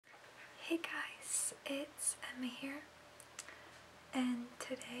Hey guys, it's Emma here, and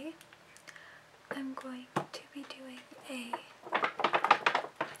today I'm going to be doing a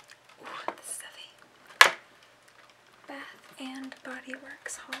Bath and Body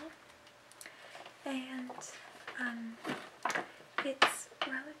Works haul, and it's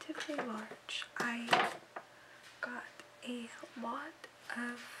relatively large. I got a lot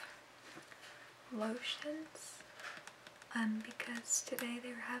of lotions because today they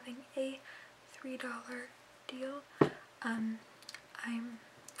were having a $3 deal. I'm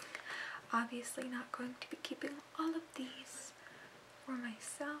obviously not going to be keeping all of these for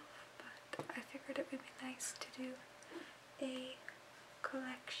myself, but I figured it would be nice to do a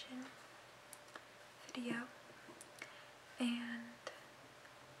collection video, and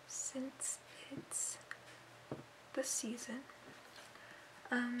since it's the season,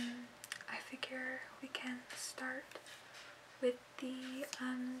 I figure we can start with the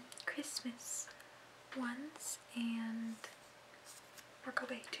Christmas ones and work our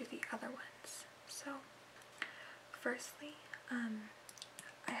way to the other ones. So firstly,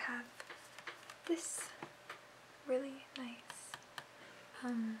 I have this really nice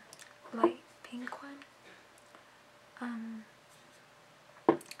light pink one,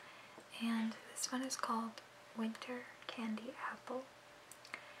 and this one is called Winter Candy Apple.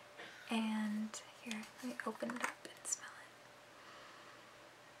 And here, let me open it up and smell it.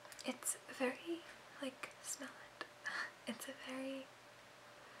 It's very, smell it. It's a very,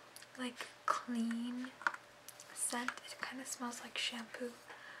 clean scent. It kind of smells like shampoo,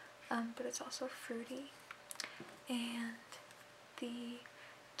 but it's also fruity. And the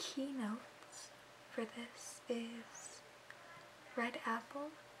key notes for this is red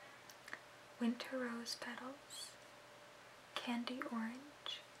apple, winter rose petals, candy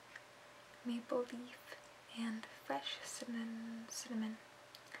orange, maple leaf, and fresh cinnamon.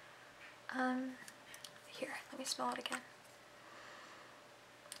 Here, let me smell it again.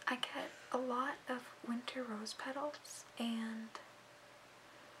 I get a lot of winter rose petals, and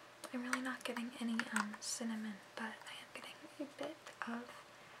I'm really not getting any cinnamon, but I am getting a bit of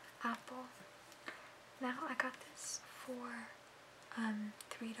apple. Now I got this for $3,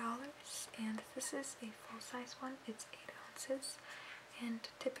 and this is a full-size one. It's 8 ounces, and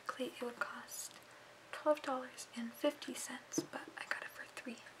typically it would cost $12.50, but I got it for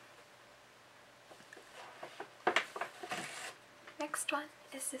 $3. Next one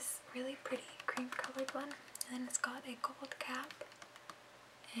is this really pretty cream colored one, and it's got a gold cap,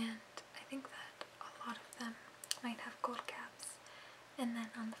 and I think that a lot of them might have gold caps. And then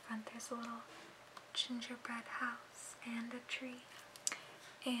on the front there's a little gingerbread house and a tree,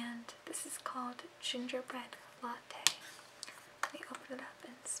 and this is called Gingerbread Latte. Let me open it up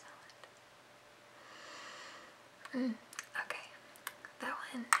and smell it. Okay, that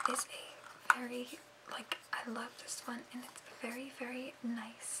one is a very, I love this one, and it's a very, very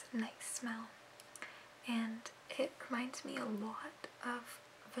nice smell, and it reminds me a lot of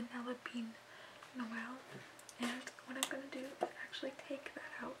Vanilla Bean Noel. And what I'm going to do is actually take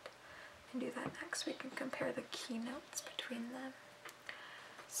that out and do that next. We can compare the keynotes between them.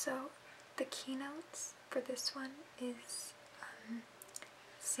 So the keynotes for this one is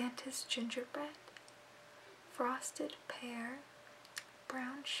Santa's gingerbread, frosted pear,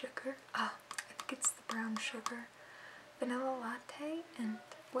 brown sugar, I think it's the brown sugar, vanilla latte, and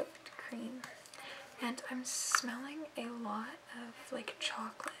whipped cream. And I'm smelling a lot of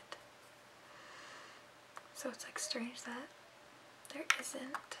chocolate. So it's strange that there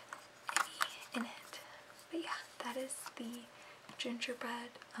isn't any in it. But yeah, that is the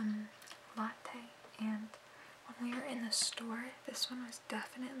gingerbread latte, and when we were in the store, this one was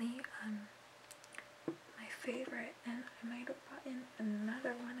definitely my favorite, and I might have gotten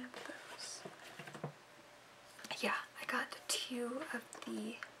another one of those. Yeah, I got 2 of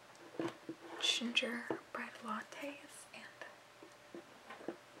the gingerbread lattes, and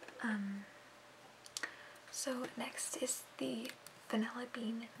so next is the Vanilla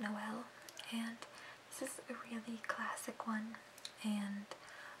Bean Noel, and this is a really classic one, and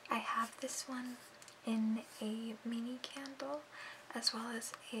I have this one in a mini candle as well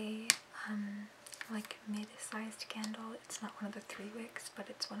as a mid-sized candle. It's not one of the 3 wicks, but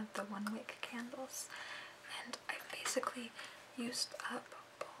it's one of the 1 wick candles, and I basically used up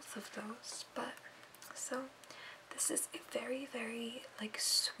both of those. But so this is a very, very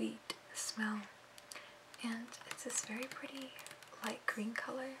sweet smell, and it's this very pretty light green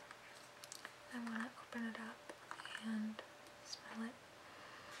color. I want to open it up and smell it,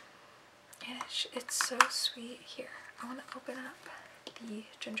 and it's so sweet. Here, I want to open up the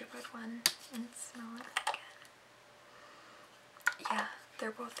gingerbread one and smell it again. Yeah,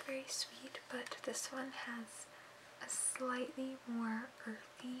 they're both very sweet, but this one has a slightly more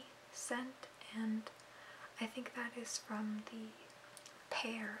earthy scent, and I think that is from the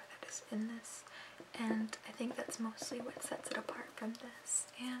pear that is in this, and I think that's mostly what sets it apart from this.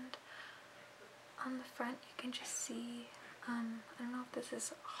 And on the front you can just see, I don't know if this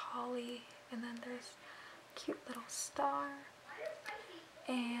is holly, and then there's a cute little star,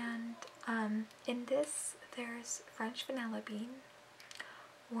 and in this there's French vanilla bean,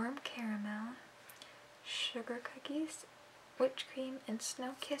 warm caramel, sugar cookies, whipped cream, and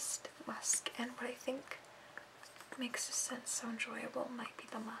snow-kissed musk. And what I think makes this scent so enjoyable might be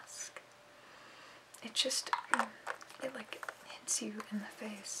the musk. It just, it like hits you in the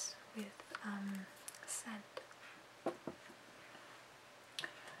face with scent.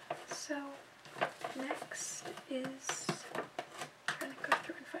 So next is, I'm trying to go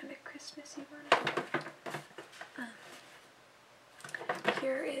through and find a Christmassy one.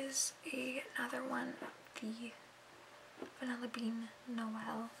 Here is another one of the Vanilla Bean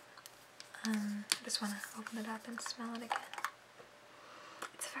Noel. I just want to open it up and smell it again.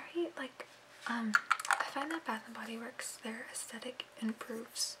 It's very, like, I find that Bath & Body Works, their aesthetic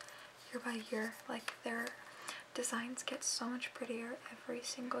improves year by year. Like, their designs get so much prettier every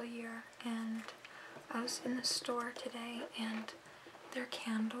single year, and I was in the store today and their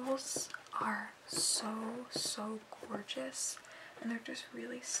candles are so gorgeous, and they're just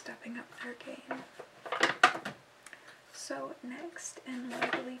really stepping up their game. So next, and what I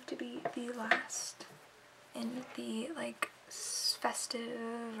believe to be the last in the like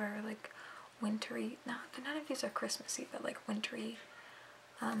festive or like wintry, none of these are Christmassy, but like wintry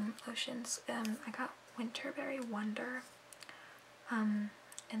lotions, I got Winterberry Wonder, and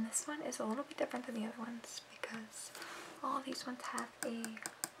this one is a little bit different than the other ones because all these ones have a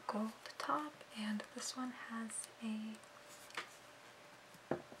gold top, and this one has a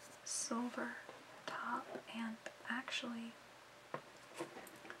silver top. And actually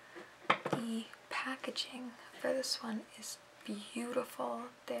the packaging for this one is beautiful.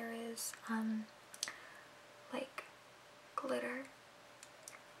 There is like glitter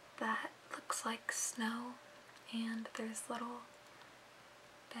that looks like snow, and there's little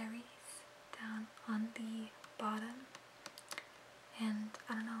berries down on the bottom, and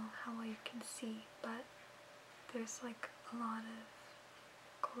I don't know how well you can see, but there's like a lot of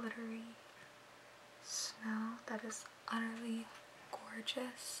glittery snow that is utterly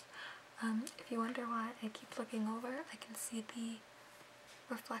gorgeous. If you wonder why I keep looking over, I can see the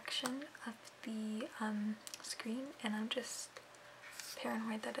reflection of the screen, and I'm just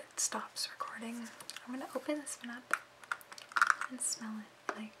paranoid that it stops recording. I'm gonna open this one up and smell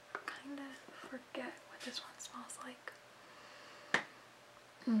it. I kind of forget what this one smells like.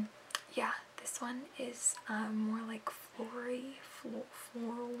 Yeah, this one is more like florally,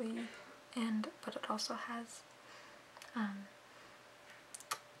 but it also has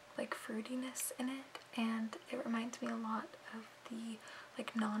like fruitiness in it, and it reminds me a lot of the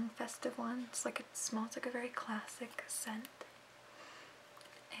like non-festive ones. Like, it smells like a very classic scent.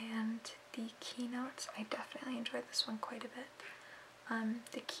 And the keynotes, I definitely enjoyed this one quite a bit.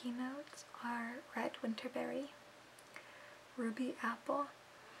 The keynotes are red winterberry, ruby apple,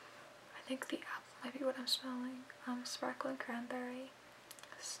 I think the apple might be what I'm smelling, sparkling cranberry,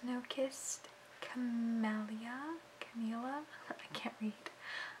 snow-kissed camellia, I can't read,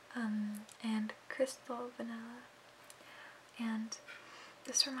 and crystal vanilla. And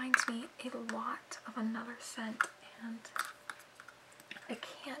this reminds me a lot of another scent, and I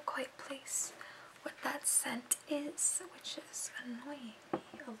can't quite place what that scent is, which is annoying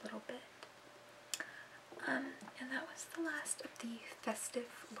me a little bit. And that was the last of the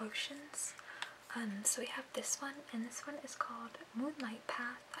festive lotions. So we have this one, and this one is called Moonlight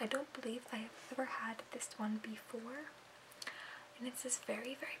Path. I don't believe I have ever had this one before. And it's this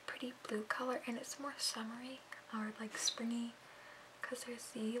very pretty blue color, and it's more summery or like springy because there's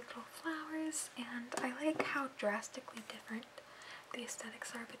the little flowers, and I like how drastically different the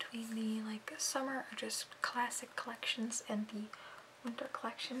aesthetics are between the like summer or just classic collections and the winter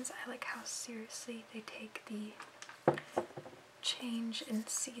collections. I like how seriously they take the change in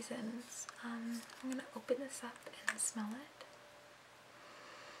seasons. I'm gonna open this up and smell it.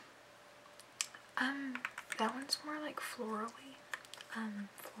 That one's more like florally.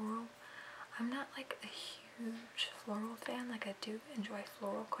 Floral. I'm not like a huge floral fan. Like, I do enjoy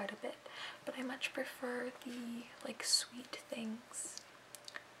floral quite a bit, but I much prefer the like sweet things.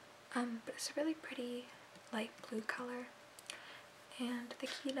 But it's a really pretty light blue color, and the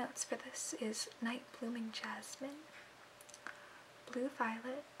key notes for this is night blooming jasmine, blue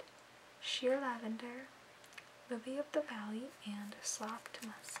violet, sheer lavender, Lily of the Valley and Soft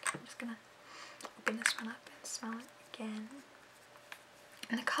Musk. I'm just gonna open this one up and smell it again.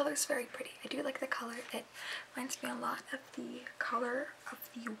 And the color is very pretty. I do like the color. It reminds me a lot of the color of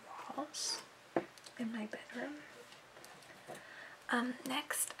the walls in my bedroom.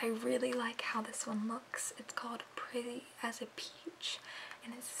 Next, I really like how this one looks. It's called Pretty as a Peach,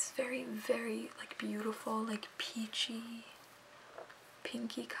 and it's very, very like beautiful, like peachy,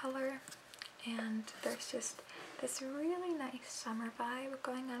 pinky color. And there's just this really nice summer vibe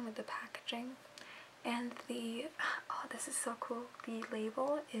going on with the packaging. And the, oh, this is so cool. The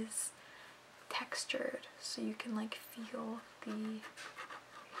label is textured, so you can like feel the, you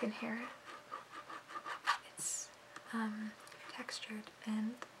can hear it. It's textured,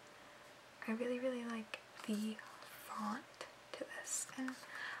 and I really, really like the font to this. And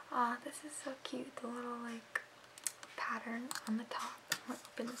this is so cute. The little like pattern on the top. I'm gonna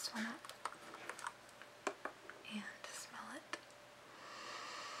open this one up and smell it.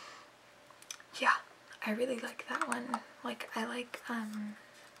 Yeah, I really like that one. Like, I like,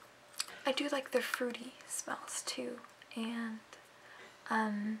 I do like the fruity smells too. And,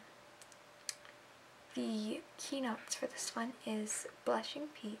 the keynotes for this one is Blushing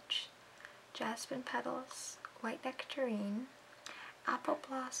Peach, Jasmine Petals, White Nectarine, Apple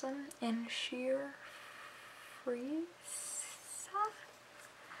Blossom, and Sheer Freesa?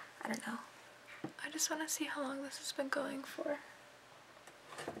 I don't know. I just want to see how long this has been going for.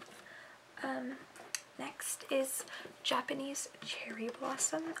 Next is Japanese Cherry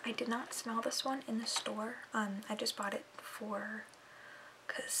Blossom. I did not smell this one in the store. I just bought it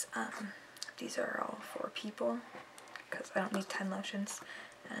because these are all for people, because I don't need 10 lotions,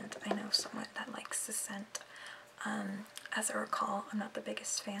 and I know someone that likes the scent. As I recall, I'm not the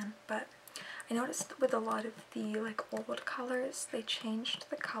biggest fan, but I noticed with a lot of the like old colors, they changed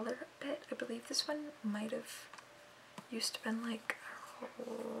the color a bit. I believe this one might have used to been like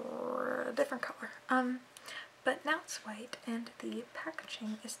a different color. But now it's white and the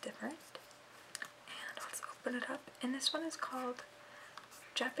packaging is different. And let's open it up. And this one is called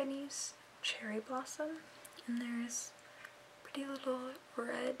Japanese Cherry Blossom. And there's pretty little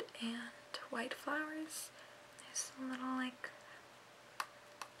red and white flowers. There's some little like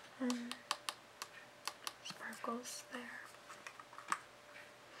sparkles there.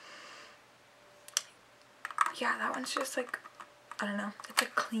 Yeah, that one's just like, I don't know, it's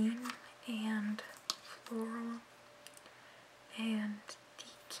like clean and floral. And the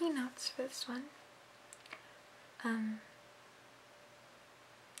keynotes for this one,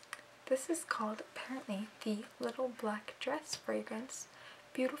 this is called, apparently, the Little Black Dress Fragrance.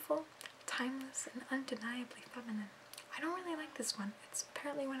 Beautiful, timeless, and undeniably feminine. I don't really like this one. It's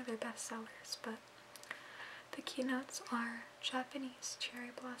apparently one of their best sellers, but the keynotes are Japanese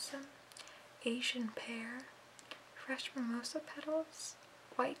Cherry Blossom, Asian Pear, Fresh Mimosa Petals,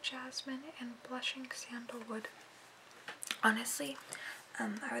 White Jasmine, and Blushing Sandalwood. Honestly,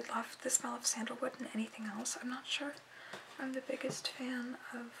 I would love the smell of sandalwood and anything else. I'm not sure I'm the biggest fan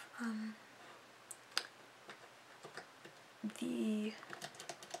of the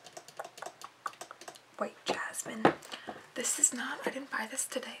White Jasmine. This is not, I didn't buy this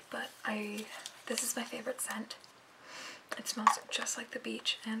today, but this is my favorite scent. It smells just like the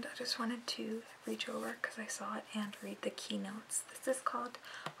beach, and I just wanted to reach over because I saw it and read the keynotes. This is called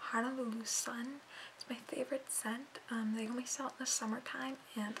Honolulu Sun. It's my favorite scent. They only sell it in the summertime,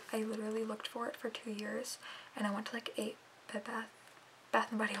 and I literally looked for it for 2 years, and I went to like 8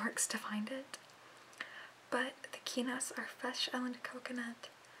 Bath & Body Works to find it. But the keynotes are Fresh Island Coconut,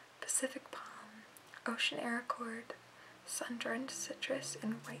 Pacific Palm, Ocean Air Accord, Sun-Drenched Citrus,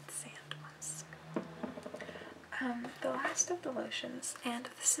 and White Sand Musk. The last of the lotions, and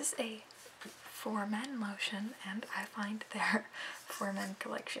this is a For Men lotion, and I find their For Men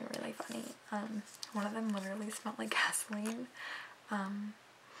collection really funny. One of them literally smelled like gasoline,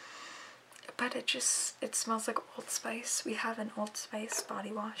 but it smells like Old Spice. We have an Old Spice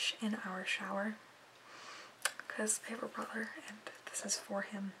body wash in our shower because I have a brother and this is for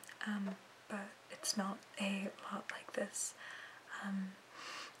him, but it smelled a lot like this.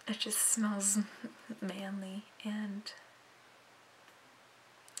 It just smells manly, and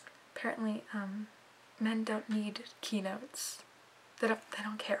apparently men don't need keynotes. They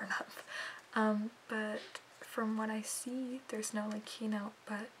don't care enough. But from what I see, there's no like keynote,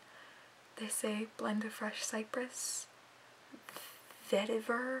 but they say blend of fresh cypress,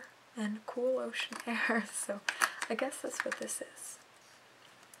 vetiver, and cool ocean air. So I guess that's what this is.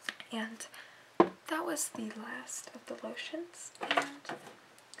 And that was the last of the lotions, and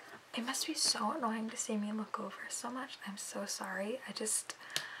it must be so annoying to see me look over so much. I'm so sorry. I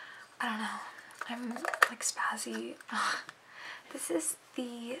don't know. I'm like spazzy. This is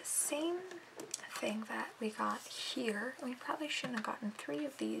the same thing that we got here. We probably shouldn't have gotten 3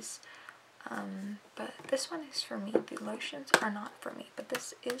 of these, but this one is for me. The lotions are not for me, but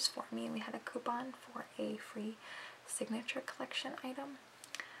this is for me, and we had a coupon for a free signature collection item.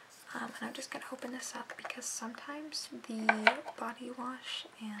 And I'm just going to open this up because sometimes the body wash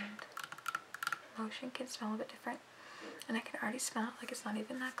and lotion can smell a bit different, and I can already smell it, like it's not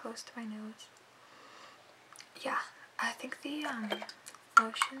even that close to my nose. Yeah, I think the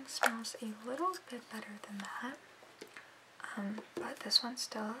lotion smells a little bit better than that, but this one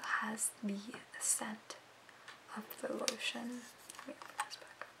still has the scent of the lotion. Let me open this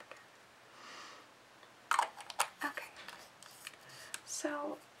back up again. Okay,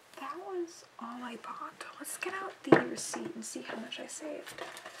 so that was all I bought. Let's get out the receipt and see how much I saved.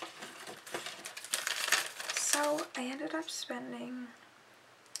 So I ended up spending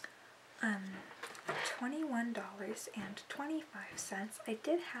 $21.25. I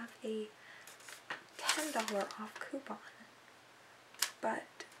did have a $10 off coupon, but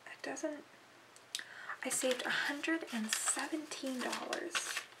it doesn't. I saved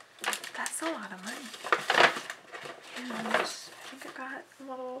 $117. That's a lot of money. And I think I got a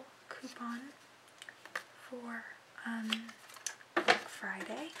little coupon for Black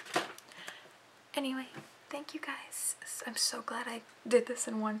Friday. Anyway, thank you guys. I'm so glad I did this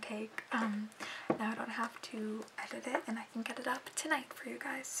in one take. Now I don't have to edit it, and I can get it up tonight for you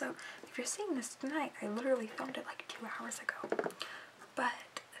guys. So if you're seeing this tonight, I literally filmed it like 2 hours ago.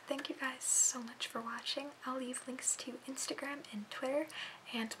 But thank you guys so much for watching. I'll leave links to Instagram and Twitter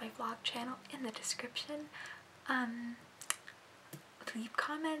and my vlog channel in the description. Leave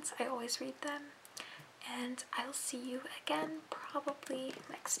comments, I always read them. And I'll see you again probably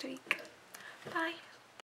next week. Bye!